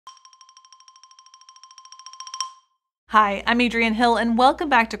Hi, I'm Adrienne Hill, and welcome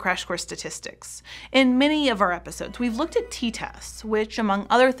back to Crash Course Statistics. In many of our episodes, we've looked at t-tests, which, among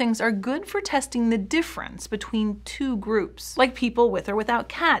other things, are good for testing the difference between two groups, like people with or without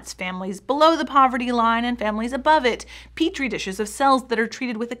cats, families below the poverty line and families above it, petri dishes of cells that are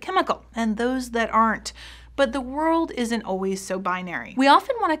treated with a chemical, and those that aren't. But the world isn't always so binary. We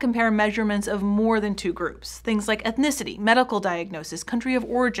often want to compare measurements of more than two groups, things like ethnicity, medical diagnosis, country of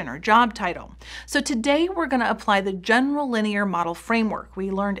origin, or job title. So today we're going to apply the general linear model framework we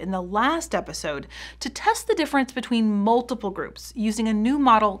learned in the last episode to test the difference between multiple groups using a new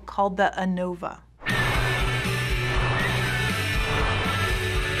model called the ANOVA.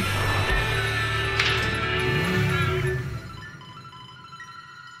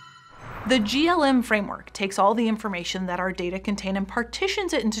 The GLM framework takes all the information that our data contain and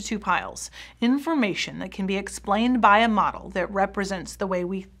partitions it into two piles. Information that can be explained by a model that represents the way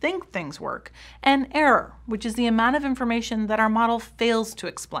we think things work, and error, which is the amount of information that our model fails to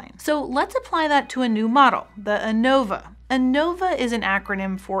explain. So let's apply that to a new model, the ANOVA. ANOVA is an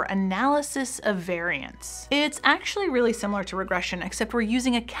acronym for Analysis of Variance. It's actually really similar to regression, except we're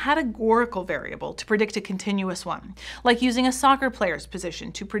using a categorical variable to predict a continuous one, like using a soccer player's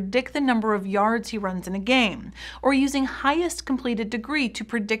position to predict the number of yards he runs in a game, or using highest completed degree to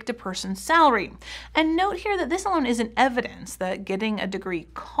predict a person's salary. And note here that this alone isn't evidence that getting a degree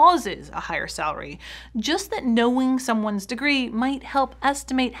causes a higher salary, just that knowing someone's degree might help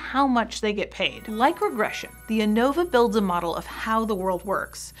estimate how much they get paid. Like regression, the ANOVA builds a model of how the world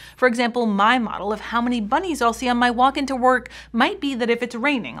works. For example, my model of how many bunnies I'll see on my walk into work might be that if it's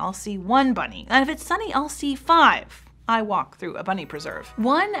raining, I'll see 1 bunny, and if it's sunny, I'll see 5. I walk through a bunny preserve.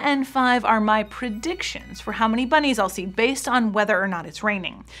 1 and 5 are my predictions for how many bunnies I'll see based on whether or not it's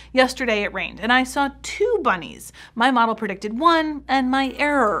raining. Yesterday it rained and I saw 2 bunnies. My model predicted 1 and my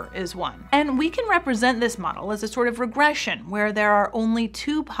error is 1. And we can represent this model as a sort of regression where there are only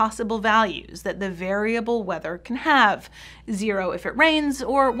 2 possible values that the variable weather can have. 0 if it rains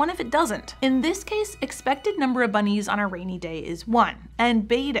or 1 if it doesn't. In this case, expected number of bunnies on a rainy day is 1, and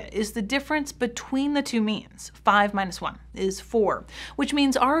beta is the difference between the two means. 5 minus 1 is 4, which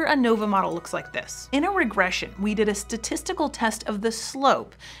means our ANOVA model looks like this. In a regression, we did a statistical test of the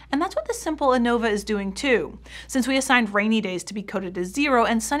slope, and that's what the simple ANOVA is doing too. Since we assigned rainy days to be coded as 0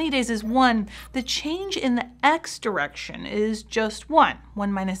 and sunny days as 1, the change in the x direction is just 1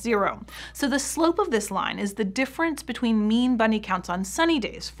 minus 0. So the slope of this line is the difference between mean bunny counts on sunny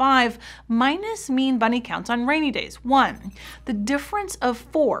days, 5, minus mean bunny counts on rainy days, 1. The difference of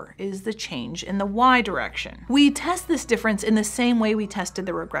 4 is the change in the y direction. We test this difference in the same way we tested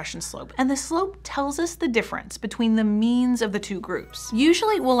the regression slope, and the slope tells us the difference between the means of the two groups.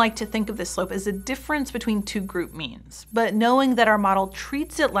 Usually we'll like to think of the slope as a difference between two group means, but knowing that our model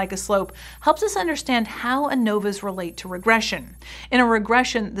treats it like a slope helps us understand how ANOVAs relate to regression. In a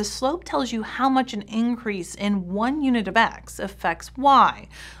regression, the slope tells you how much an increase in 1 unit of x affects y.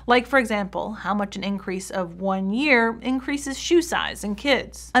 Like, for example, how much an increase of 1 year increases shoe size in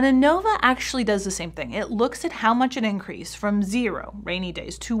kids. An ANOVA actually does the same thing. It looks at how much an increase from 0, rainy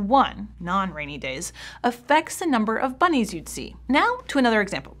days, to 1, non-rainy days, affects the number of bunnies you'd see. Now to another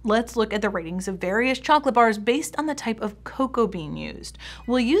example. Let's look at the ratings of various chocolate bars based on the type of cocoa bean used.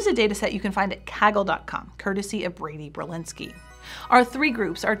 We'll use a dataset you can find at Kaggle.com, courtesy of Brady Berlinski. Our 3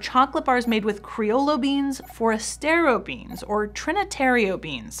 groups are chocolate bars made with Criollo beans, Forastero beans, or Trinitario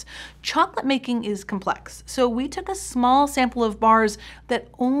beans. Chocolate making is complex, so we took a small sample of bars that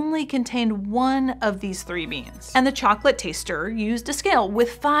only contained 1 of these 3 beans. And the chocolate taster used a scale,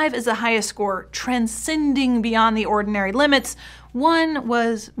 with 5 as the highest score, transcending beyond the ordinary limits. 1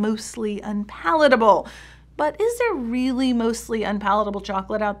 was mostly unpalatable. But is there really mostly unpalatable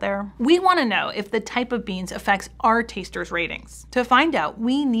chocolate out there? We want to know if the type of beans affects our taster's ratings. To find out,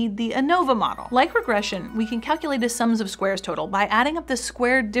 we need the ANOVA model. Like regression, we can calculate a sums of squares total by adding up the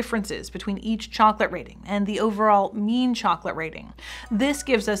squared differences between each chocolate rating and the overall mean chocolate rating. This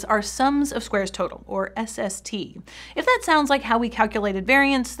gives us our sums of squares total, or SST. If that sounds like how we calculated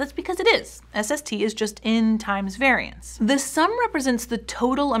variance, that's because it is. SST is just n times variance. The sum represents the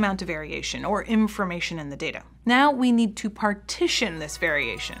total amount of variation, or information in the data. Now we need to partition this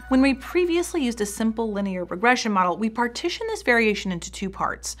variation. When we previously used a simple linear regression model, we partitioned this variation into 2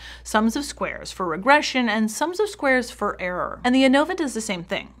 parts, sums of squares for regression and sums of squares for error. And the ANOVA does the same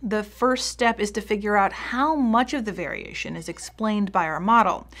thing. The first step is to figure out how much of the variation is explained by our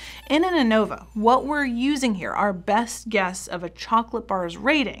model. In an ANOVA, what we're using here, our best guess of a chocolate bar's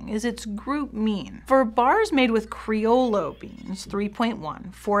rating, is its group mean. For bars made with Criollo beans,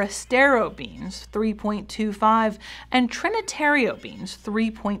 3.1, Forastero beans, 3.25, 3.15, and Trinitario beans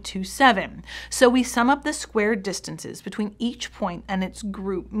 3.27. So we sum up the squared distances between each point and its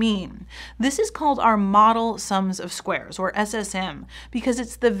group mean. This is called our model sums of squares, or SSM, because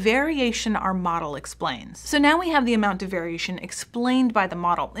it's the variation our model explains. So now we have the amount of variation explained by the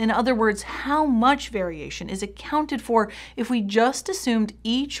model. In other words, how much variation is accounted for if we just assumed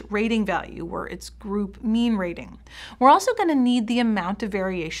each rating value were its group mean rating. We're also going to need the amount of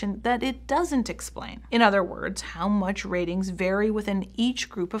variation that it doesn't explain. In other words, how much ratings vary within each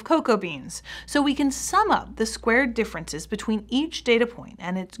group of cocoa beans. So we can sum up the squared differences between each data point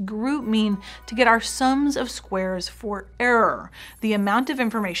and its group mean to get our sums of squares for error, the amount of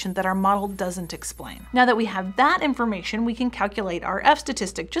information that our model doesn't explain. Now that we have that information, we can calculate our F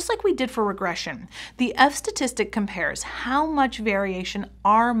statistic, just like we did for regression. The F statistic compares how much variation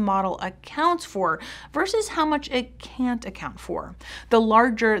our model accounts for versus how much it can't account for. The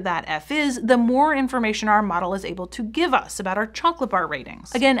larger that F is, the more information our model is able to give us about our chocolate bar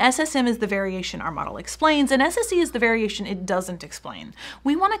ratings. Again, SSM is the variation our model explains, and SSE is the variation it doesn't explain.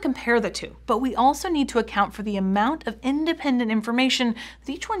 We want to compare the two, but we also need to account for the amount of independent information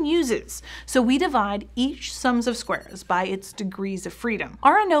that each one uses. So we divide each sums of squares by its degrees of freedom.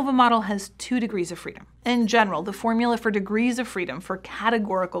 Our ANOVA model has 2 degrees of freedom. In general, the formula for degrees of freedom for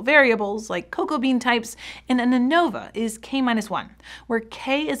categorical variables like cocoa bean types in an ANOVA is k-1, where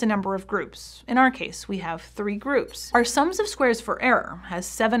k is a number of groups. In our case, we have 3 groups. Our sums of squares for error has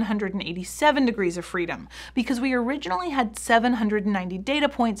 787 degrees of freedom because we originally had 790 data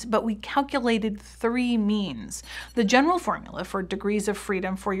points, but we calculated 3 means. The general formula for degrees of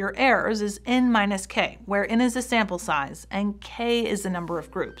freedom for your errors is n minus k, where n is a sample size and k is the number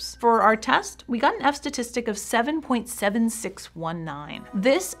of groups. For our test, we got an F statistic of 7.7619.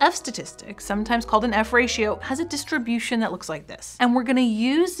 This F statistic, sometimes called an F ratio, has a distribution that looks like this. And we're going to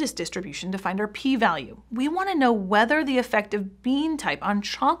use this distribution to find our p-value. We want to know whether the effect of bean type on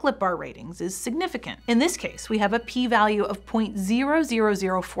chocolate bar ratings is significant. In this case, we have a p-value of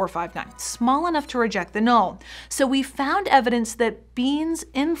 0.000459, small enough to reject the null. So we found evidence that beans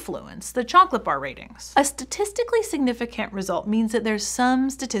influence the chocolate bar ratings. A statistically significant result means that there's some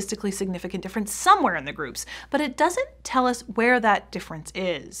statistically significant difference somewhere in the groups, but it doesn't tell us where that difference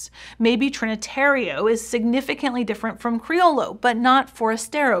is. Maybe Trinitario is significantly different from Criollo, but not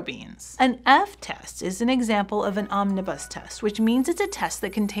Forastero beans. An F test is an example of an omnibus test, which means it's a test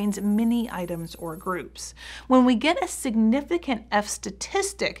that contains many items or groups. When we get a significant F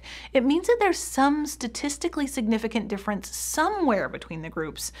statistic, it means that there's some statistically significant difference somewhere between the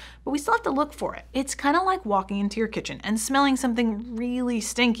groups, but we still have to look for it. It's kind of like walking into your kitchen and smelling something really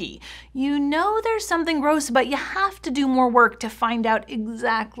stinky. You know there's something gross, but you have to do more work to find out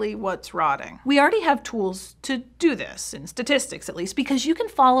exactly what's rotting. We already have tools to do this, in statistics at least, because you can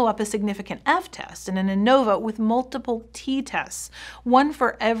follow up a significant F test in an ANOVA with multiple T tests, one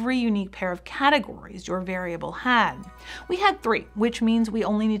for every unique pair of categories your variable had. We had 3, which means we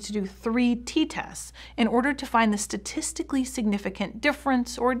only need to do 3 T tests in order to find the statistically significant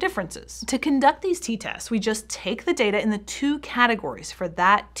difference or differences. To conduct these T tests, we just take the data in the 2 categories for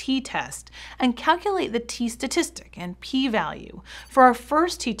that T test and calculate the T statistic and p-value. For our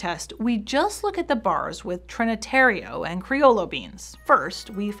first T test, we just look at the bars with Trinitario and Criollo beans.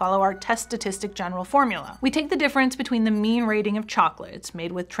 First, we follow our test statistic general formula. We take the difference between the mean rating of chocolates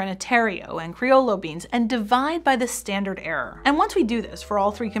made with Trinitario and Criollo beans and divide by the standard error. And once we do this for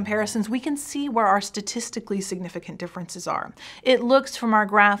all 3 comparisons, we can see where our statistically significant differences are. It looks from our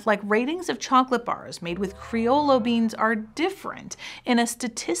graph like ratings of chocolate bars made with Criollo beans are different in a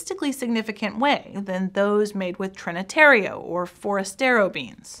statistically significant way than those made with Trinitario or Forastero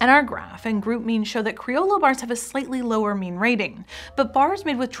beans. And our graph and group mean show that Criollo bars have a slightly lower mean rating, but bars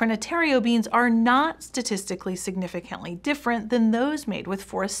made with Trinitario beans are not statistically significantly different than those made with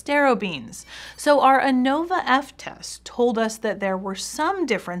Forastero beans. So our ANOVA F test told us that there were some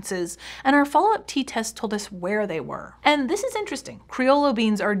differences, and our follow-up T test told us where they were. And this is interesting. Criollo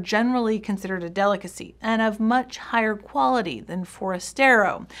beans are generally considered a delicacy and of much higher quality than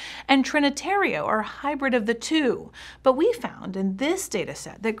Forastero, and Trinitario are a hybrid of the 2. But we found in this data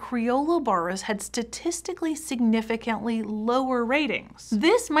set that Criollo bars had statistically significantly lower ratings.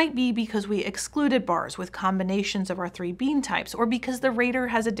 This might be because we excluded bars with combinations of our 3 bean types, or because the rater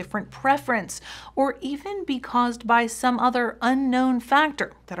has a different preference, or even be caused by some other unknown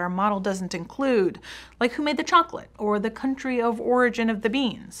factor that our model doesn't include, like who made the chocolate or the country of origin of the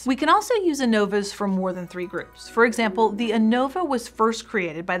beans. We can also use ANOVAs for more than 3 groups. For example, the ANOVA was first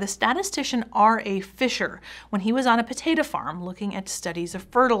created by the statistician R.A. Fisher when he was on a potato farm looking at studies of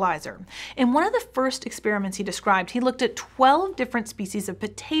fertilizer. In one of the first experiments he described, he looked at 12 different species of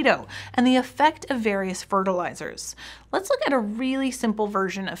potato and the effect of various fertilizers. Let's look at a really simple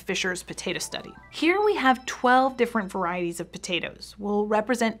version of Fisher's potato study. Here we have 12 different varieties of potatoes. We'll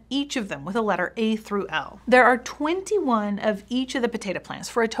represent each of them with a letter A through L. There are 21 of each of the potato plants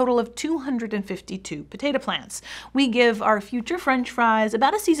for a total of 252 potato plants. We give our future French fries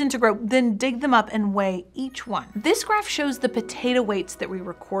about a season to grow, then dig them up and weigh each one. This graph shows the potato weights that we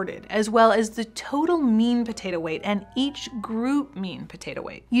recorded, as well as the total mean potato weight and each group mean potato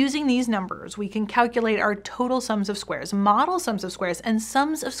weight. Using these numbers, we can calculate our total sums of squares, model sums of squares, and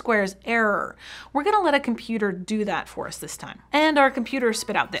sums of squares error. We're going to let a computer do that for us this time. And our computer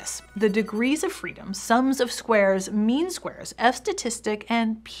spit out this: the degrees of freedom, sums of squares, mean squares, F statistic,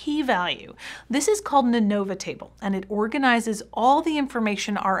 and p-value. This is called an ANOVA table, and it organizes all the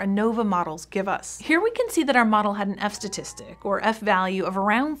information our ANOVA models give us. Here we can see that our model had an F statistic, or F value, of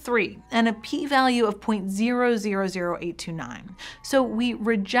around 3, and a p-value of 0.000829. So we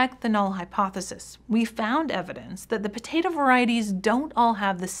reject the null hypothesis. We found evidence that the potato varieties don't all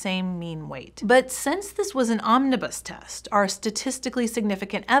have the same mean weight. But since this was an omnibus test, our statistically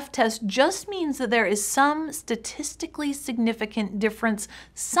significant F test just means that there is some statistically significant difference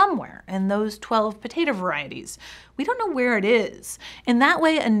somewhere in those 12 potato varieties. We don't know where it is. In that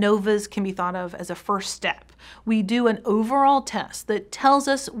way, ANOVAs can be thought of as a first step. We do an overall test that tells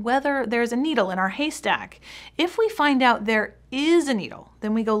us whether there's a needle in our haystack. If we find out there is a needle,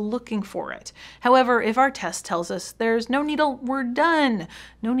 then we go looking for it. However, if our test tells us there's no needle, we're done.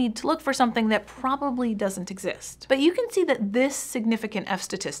 No need to look for something that probably doesn't exist. But you can see that this significant F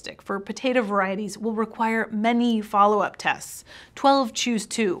statistic for potato varieties will require many follow-up tests. 12 choose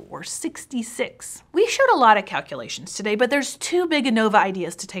 2, or 66. We showed a lot of calculations today, but there's 2 big ANOVA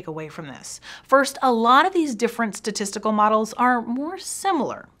ideas to take away from this. First, a lot of these different statistical models are more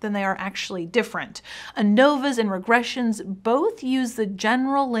similar than they are actually different. ANOVAs and regressions both use the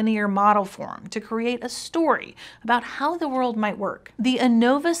general linear model form to create a story about how the world might work. The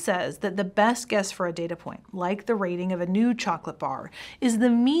ANOVA says that the best guess for a data point, like the rating of a new chocolate bar, is the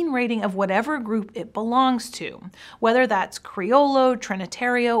mean rating of whatever group it belongs to, whether that's Criollo,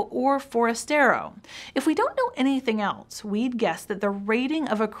 Trinitario, or Forastero. If we don't know anything else, we'd guess that the rating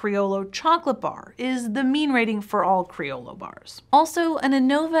of a Criollo chocolate bar is the mean rating for all Criollo bars. Also, an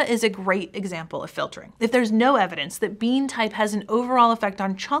ANOVA is a great example of filtering. If there's no evidence that bean type has an overall effect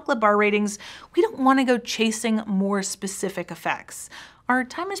on chocolate bar ratings, we don't want to go chasing more specific effects. Our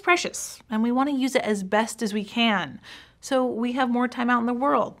time is precious, and we want to use it as best as we can. So we have more time out in the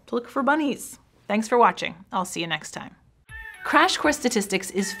world to look for bunnies. Thanks for watching. I'll see you next time. Crash Course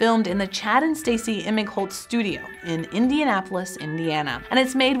Statistics is filmed in the Chad and Stacy Immigholt studio in Indianapolis, Indiana, and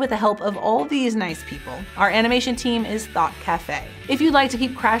it's made with the help of all these nice people. Our animation team is Thought Cafe. If you'd like to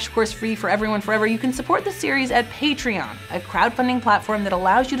keep Crash Course free for everyone forever, you can support the series at Patreon, a crowdfunding platform that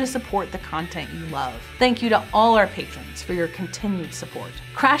allows you to support the content you love. Thank you to all our patrons for your continued support.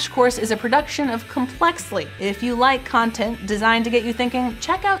 Crash Course is a production of Complexly. If you like content designed to get you thinking,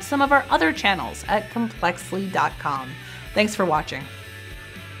 check out some of our other channels at complexly.com. Thanks for watching.